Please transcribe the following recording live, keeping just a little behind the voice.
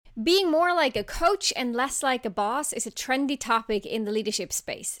Being more like a coach and less like a boss is a trendy topic in the leadership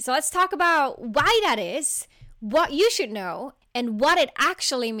space. So let's talk about why that is, what you should know, and what it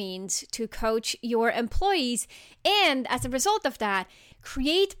actually means to coach your employees. And as a result of that,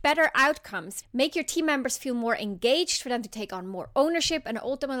 create better outcomes, make your team members feel more engaged, for them to take on more ownership, and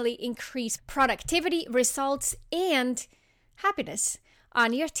ultimately increase productivity, results, and happiness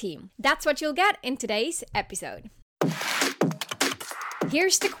on your team. That's what you'll get in today's episode.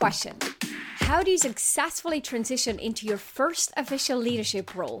 Here's the question. How do you successfully transition into your first official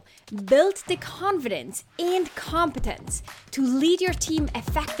leadership role, build the confidence and competence to lead your team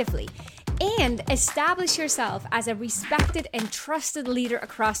effectively, and establish yourself as a respected and trusted leader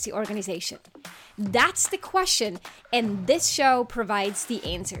across the organization? That's the question, and this show provides the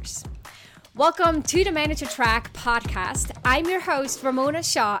answers. Welcome to the Manager Track podcast. I'm your host, Ramona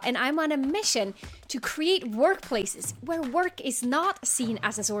Shaw, and I'm on a mission to create workplaces where work is not seen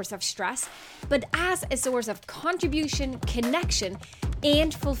as a source of stress, but as a source of contribution, connection,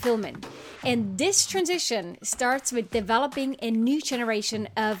 and fulfillment. And this transition starts with developing a new generation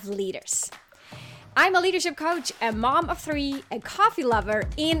of leaders. I'm a leadership coach, a mom of 3, a coffee lover,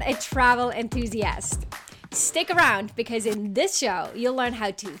 and a travel enthusiast. Stick around, because in this show, you'll learn how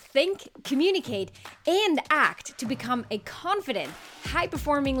to think, communicate, and act to become a confident,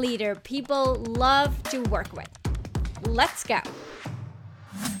 high-performing leader people love to work with. Let's go.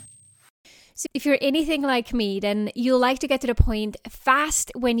 So if you're anything like me, then you'll like to get to the point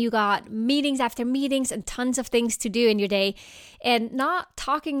fast when you got meetings after meetings and tons of things to do in your day, and not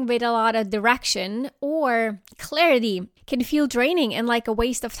talking with a lot of direction or clarity can feel draining and like a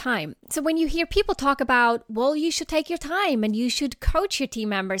waste of time. So when you hear people talk about, well, you should take your time and you should coach your team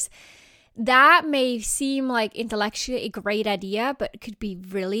members, that may seem like intellectually a great idea, but it could be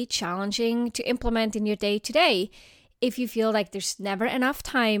really challenging to implement in your day-to-day if you feel like there's never enough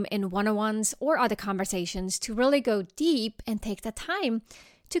time in one-on-ones or other conversations to really go deep and take the time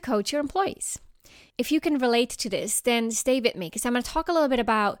to coach your employees. If you can relate to this, then stay with me, because I'm going to talk a little bit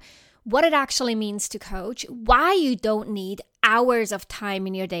about what it actually means to coach, why you don't need hours of time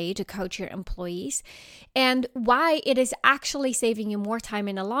in your day to coach your employees, and why it is actually saving you more time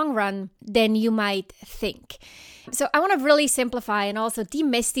in the long run than you might think. So I want to really simplify and also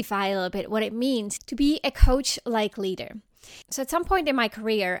demystify a little bit what it means to be a coach-like leader. So at some point in my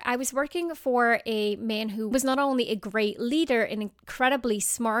career, I was working for a man who was not only a great leader and incredibly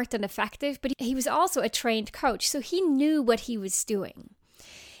smart and effective, but he was also a trained coach. So he knew what he was doing.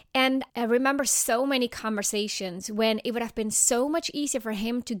 And I remember so many conversations when it would have been so much easier for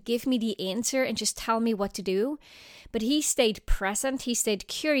him to give me the answer and just tell me what to do. But he stayed present, he stayed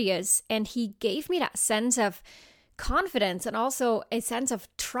curious, and he gave me that sense of confidence and also a sense of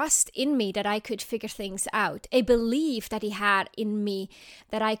trust in me that I could figure things out, a belief that he had in me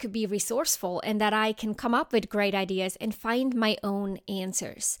that I could be resourceful and that I can come up with great ideas and find my own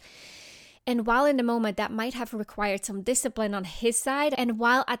answers. And while in the moment that might have required some discipline on his side, and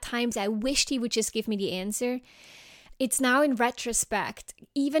while at times I wished he would just give me the answer, it's now in retrospect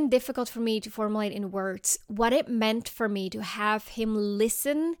even difficult for me to formulate in words what it meant for me to have him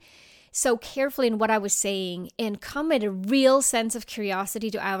listen so carefully in what I was saying and come with a real sense of curiosity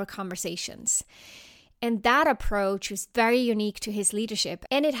to our conversations. And that approach was very unique to his leadership,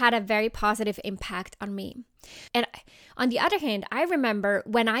 and it had a very positive impact on me. And on the other hand, I remember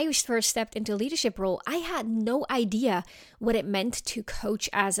when I first stepped into a leadership role, I had no idea what it meant to coach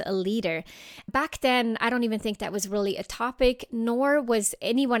as a leader. Back then, I don't even think that was really a topic, nor was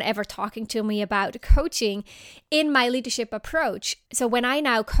anyone ever talking to me about coaching in my leadership approach. So when I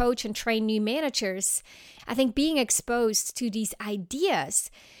now coach and train new managers, I think being exposed to these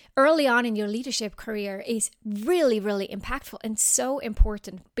ideas early on in your leadership career is really, really impactful and so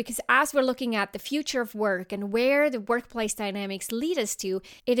important, because as we're looking at the future of work and where the workplace dynamics lead us to,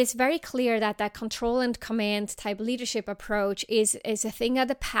 it is very clear that that control and command type leadership approach is a thing of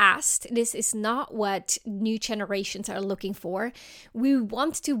the past. This is not what new generations are looking for. We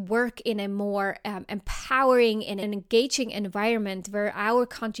want to work in a more empowering and an engaging environment where our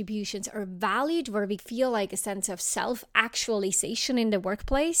contributions are valued, where we feel like a sense of self-actualization in the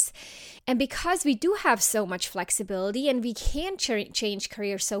workplace. And because we do have so much flexibility and we can change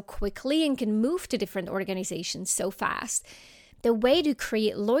careers so quickly and can move to different organizations so fast, the way to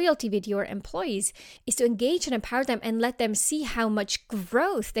create loyalty with your employees is to engage and empower them and let them see how much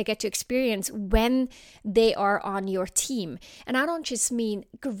growth they get to experience when they are on your team. And I don't just mean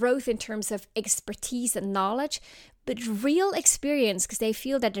growth in terms of expertise and knowledge, but real experience, because they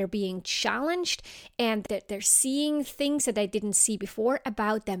feel that they're being challenged and that they're seeing things that they didn't see before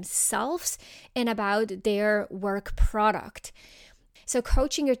about themselves and about their work product. So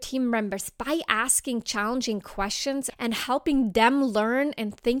coaching your team members by asking challenging questions and helping them learn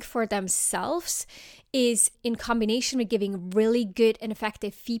and think for themselves is, in combination with giving really good and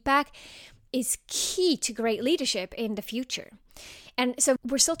effective feedback, is key to great leadership in the future. And so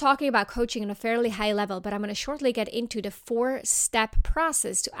we're still talking about coaching on a fairly high level, but I'm going to shortly get into the 4-step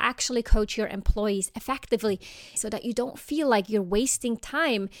process to actually coach your employees effectively so that you don't feel like you're wasting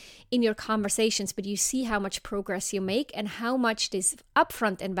time in your conversations, but you see how much progress you make and how much this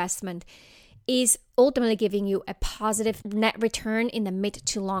upfront investment is ultimately giving you a positive net return in the mid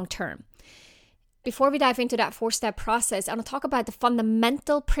to long term. Before we dive into that 4-step process, I want to talk about the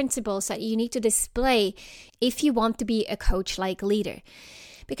fundamental principles that you need to display if you want to be a coach-like leader.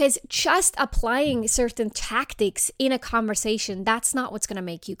 Because just applying certain tactics in a conversation, that's not what's going to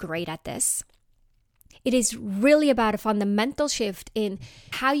make you great at this. It is really about a fundamental shift in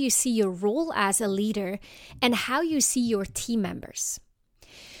how you see your role as a leader and how you see your team members.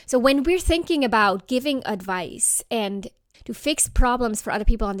 So when we're thinking about giving advice and to fix problems for other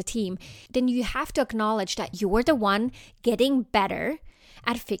people on the team, then you have to acknowledge that you're the one getting better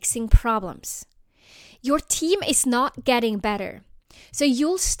at fixing problems. Your team is not getting better. So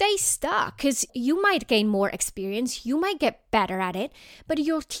you'll stay stuck because you might gain more experience, you might get better at it, but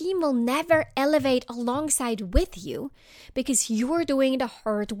your team will never elevate alongside with you because you're doing the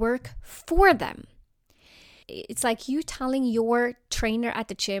hard work for them. It's like you telling your trainer at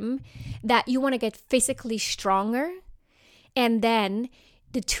the gym that you want to get physically stronger, and then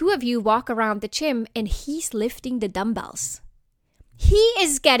the two of you walk around the gym and he's lifting the dumbbells. He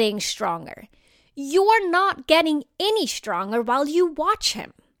is getting stronger. You're not getting any stronger while you watch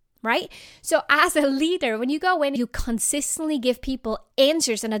him, right? So as a leader, when you go in, you consistently give people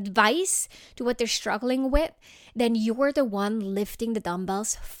answers and advice to what they're struggling with, then you're the one lifting the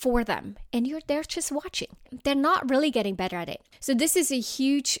dumbbells for them. And you're there just watching. They're not really getting better at it. So this is a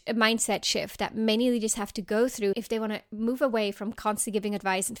huge mindset shift that many leaders have to go through if they want to move away from constantly giving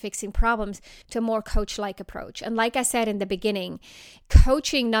advice and fixing problems to a more coach-like approach. And like I said in the beginning,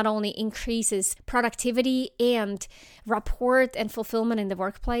 coaching not only increases productivity and rapport and fulfillment in the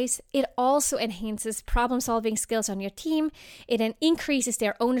workplace, it also enhances problem-solving skills on your team. It increases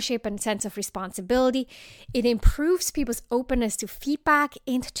their ownership and sense of responsibility. It improves people's openness to feedback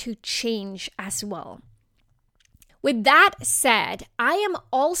and to change as well. With that said, I am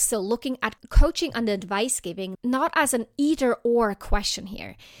also looking at coaching and advice giving not as an either or question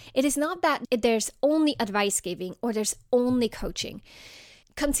here. It is not that there's only advice giving or there's only coaching.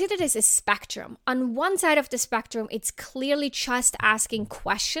 Consider this a spectrum. On one side of the spectrum, it's clearly just asking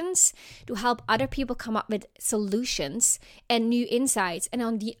questions to help other people come up with solutions and new insights. And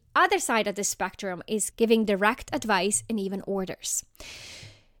on the other side of the spectrum is giving direct advice and even orders.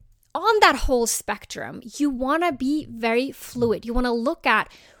 On that whole spectrum, you want to be very fluid. You want to look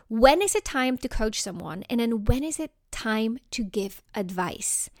at when is it time to coach someone and then when is it time to give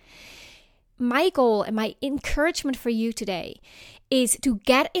advice. My goal and my encouragement for you today is to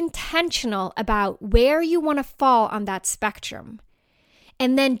get intentional about where you want to fall on that spectrum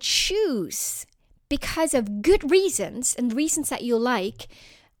and then choose, because of good reasons and reasons that you like,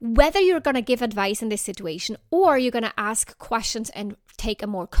 whether you're going to give advice in this situation or you're going to ask questions and take a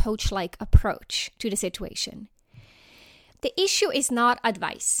more coach-like approach to the situation. The issue is not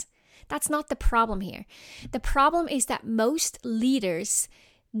advice. That's not the problem here. The problem is that most leaders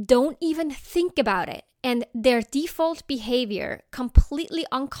don't even think about it, and their default behavior, completely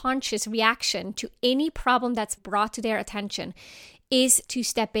unconscious reaction to any problem that's brought to their attention, is to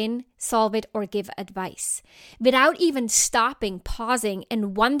step in, solve it, or give advice without even stopping, pausing,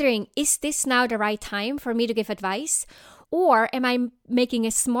 and wondering, is this now the right time for me to give advice? Or am I making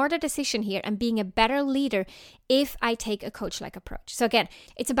a smarter decision here and being a better leader if I take a coach-like approach? So again,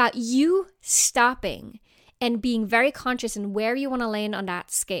 it's about you stopping and being very conscious in where you want to land on that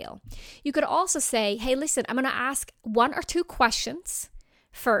scale. You could also say, hey, listen, I'm going to ask 1 or 2 questions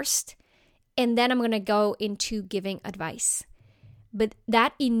first, and then I'm going to go into giving advice. But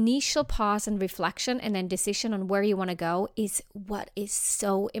that initial pause and reflection and then decision on where you want to go is what is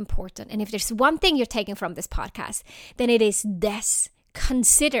so important. And if there's one thing you're taking from this podcast, then it is this.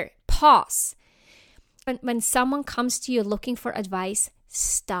 Consider, pause. When someone comes to you looking for advice,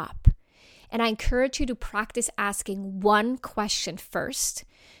 stop. And I encourage you to practice asking 1 question first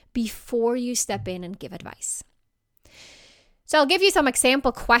before you step in and give advice. So I'll give you some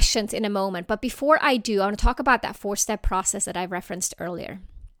example questions in a moment, but before I do, I want to talk about that 4-step process that I referenced earlier.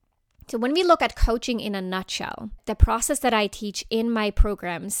 So when we look at coaching in a nutshell, the process that I teach in my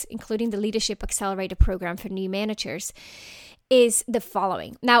programs, including the Leadership Accelerator program for new managers, is the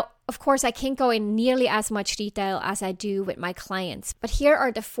following. Now, of course, I can't go in nearly as much detail as I do with my clients, but here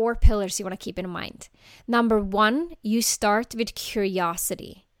are the 4 pillars you want to keep in mind. Number 1, you start with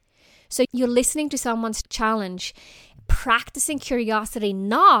curiosity. So you're listening to someone's challenge, practicing curiosity,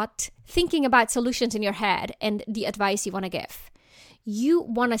 not thinking about solutions in your head and the advice you want to give. You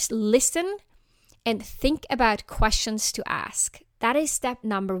want to listen and think about questions to ask. That is step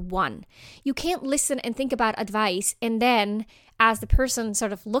number 1. You can't listen and think about advice and then, as the person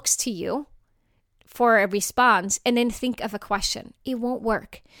sort of looks to you for a response, and then think of a question. It won't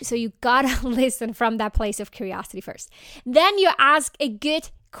work. So you gotta listen from that place of curiosity first. Then you ask a good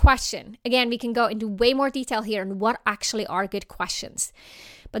question. Again, we can go into way more detail here on what actually are good questions.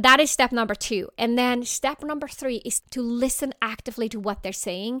 But that is step number 2. And then step number 3 is to listen actively to what they're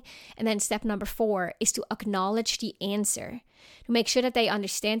saying. And then step number 4 is to acknowledge the answer. To make sure that they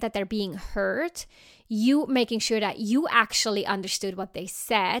understand that they're being heard. You making sure that you actually understood what they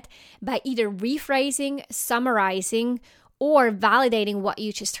said by either rephrasing, summarizing, or validating what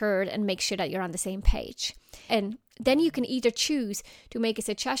you just heard and make sure that you're on the same page. And then you can either choose to make a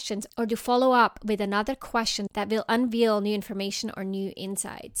suggestion or to follow up with another question that will unveil new information or new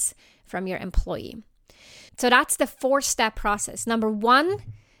insights from your employee. So that's the 4-step process. Number 1,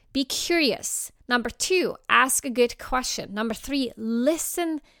 be curious. Number 2, ask a good question. Number 3,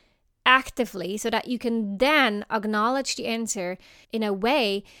 listen actively so that you can then acknowledge the answer in a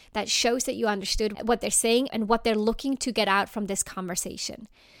way that shows that you understood what they're saying and what they're looking to get out from this conversation.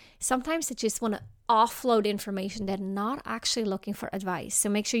 Sometimes they just want to offload information. They're not actually looking for advice. So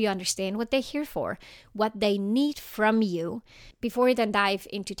make sure you understand what they're here for, what they need from you before you then dive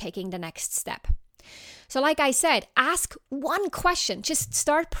into taking the next step. So like I said, ask one question. Just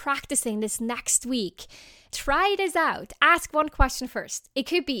start practicing this next week. Try this out. Ask one question first. It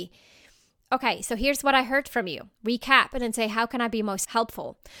could be, okay, so here's what I heard from you. Recap and then say, how can I be most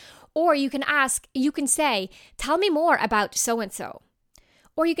helpful? Or you can say, tell me more about so-and-so.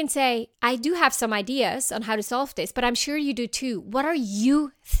 Or you can say, I do have some ideas on how to solve this, but I'm sure you do too. What are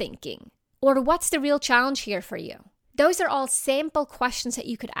you thinking? Or what's the real challenge here for you? Those are all sample questions that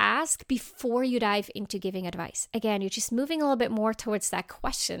you could ask before you dive into giving advice. Again, you're just moving a little bit more towards that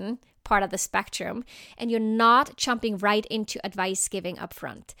question part of the spectrum, and you're not jumping right into advice giving up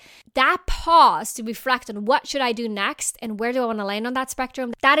front. That pause to reflect on what should I do next and where do I want to land on that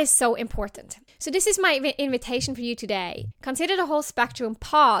spectrum, that is so important. So this is my invitation for you today. Consider the whole spectrum,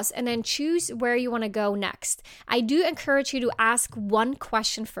 pause, and then choose where you want to go next. I do encourage you to ask one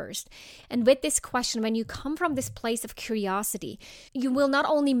question first. And with this question, when you come from this place of curiosity, you will not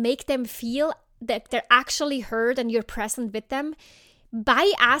only make them feel that they're actually heard and you're present with them.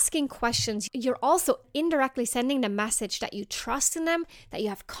 By asking questions, you're also indirectly sending the message that you trust in them, that you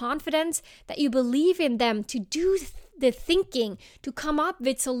have confidence, that you believe in them to do the thinking, to come up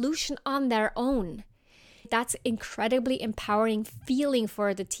with solution on their own. That's incredibly empowering feeling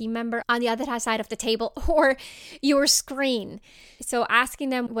for the team member on the other side of the table or your screen. So asking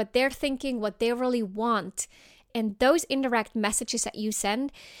them what they're thinking, what they really want, and those indirect messages that you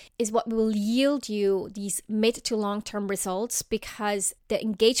send is what will yield you these mid to long-term results, because the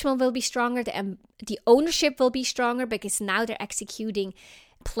engagement will be stronger, the ownership will be stronger, because now they're executing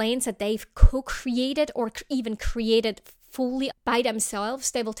plans that they've co-created or even created fully by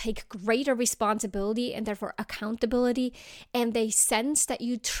themselves. They will take greater responsibility and therefore accountability, and they sense that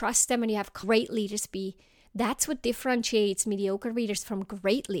you trust them and you have great leaders be. That's what differentiates mediocre leaders from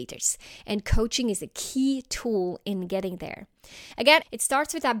great leaders. And coaching is a key tool in getting there. Again, it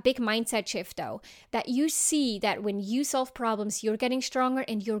starts with that big mindset shift though, that you see that when you solve problems, you're getting stronger,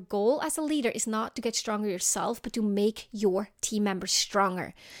 and your goal as a leader is not to get stronger yourself, but to make your team members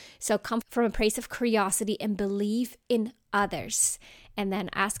stronger. So come from a place of curiosity and believe in others. And then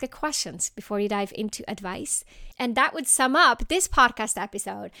ask questions before you dive into advice. And that would sum up this podcast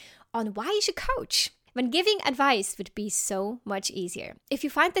episode on why you should coach, when giving advice would be so much easier. If you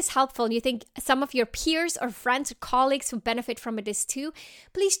find this helpful and you think some of your peers or friends or colleagues would benefit from this too,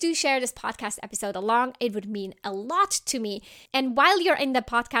 please do share this podcast episode along. It would mean a lot to me. And while you're in the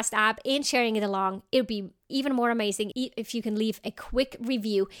podcast app and sharing it along, it would be even more amazing if you can leave a quick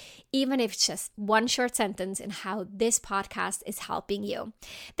review, even if it's just one short sentence in how this podcast is helping you.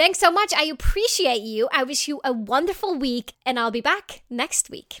 Thanks so much. I appreciate you. I wish you a wonderful week, and I'll be back next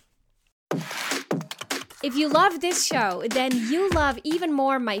week. If you love this show, then you love even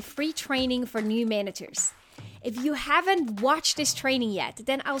more my free training for new managers. If you haven't watched this training yet,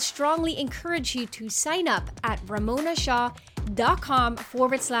 then I'll strongly encourage you to sign up at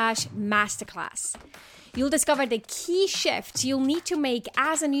ramonashaw.com/masterclass. You'll discover the key shifts you'll need to make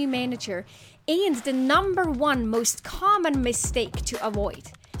as a new manager and the number one most common mistake to avoid.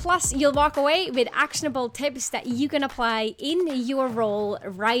 Plus, you'll walk away with actionable tips that you can apply in your role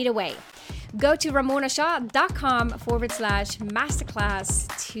right away. Go to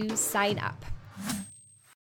ramonashaw.com/masterclass to sign up.